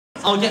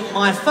I'll get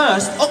my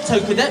first Octo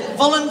Cadet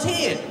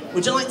volunteer.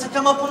 Would you like to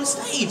come up on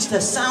stage to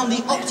sound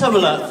the Octo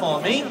alert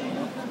for me?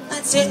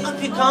 That's it,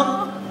 up you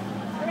come.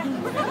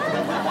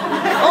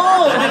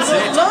 Oh, we've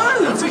got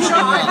loads!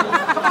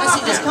 That's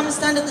it, just come and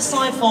stand at the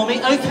side for me.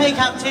 Okay,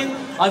 Captain,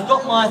 I've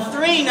got my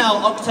 3 now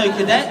Octo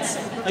Cadets.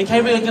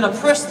 Okay, we're going to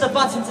press the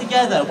button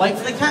together. Wait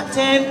for the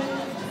Captain.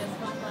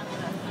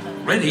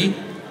 Ready?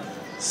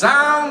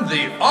 Sound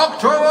the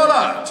Octo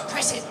alert!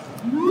 Press it.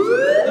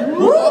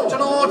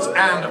 Octonauts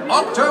and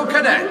Octo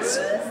Cadets,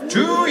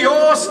 to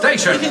your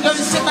station! You can go and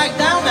sit back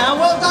down now.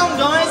 Well done,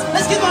 guys.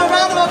 Let's give them a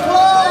round of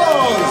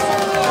applause.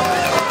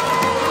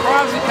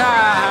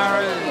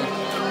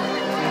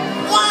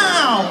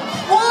 Wow,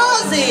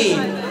 Quasi!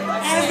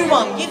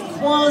 Everyone, give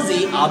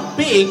Quasi a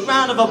big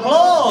round of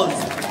applause.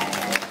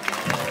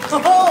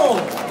 Oh.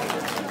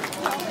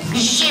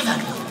 Shiver,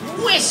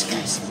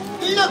 whiskers!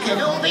 Look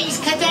at all these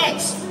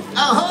cadets!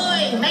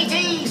 Ahoy,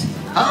 mateys!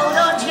 Hold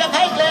on to your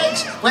peg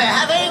legs! We're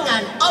having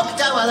an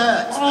Octo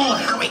alert! Oh,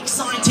 how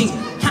exciting!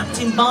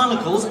 Captain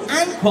Barnacles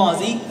and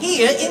Quasi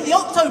here in the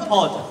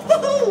Octopod.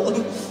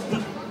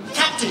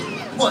 Captain,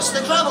 what's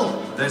the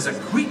trouble? There's a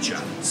creature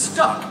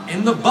stuck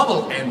in the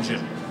bubble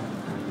engine.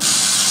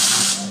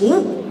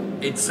 Ooh.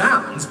 It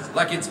sounds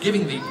like it's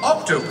giving the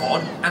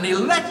Octopod an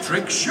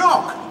electric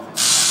shock.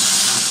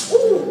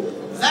 Ooh,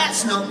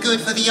 that's not good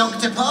for the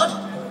Octopod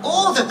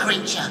or the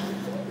creature.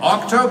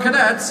 Octo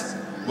Cadets,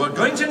 we're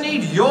going to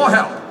need your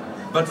help.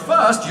 But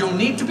first, you'll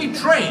need to be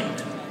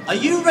trained. Are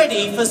you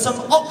ready for some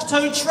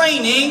Octo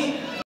training?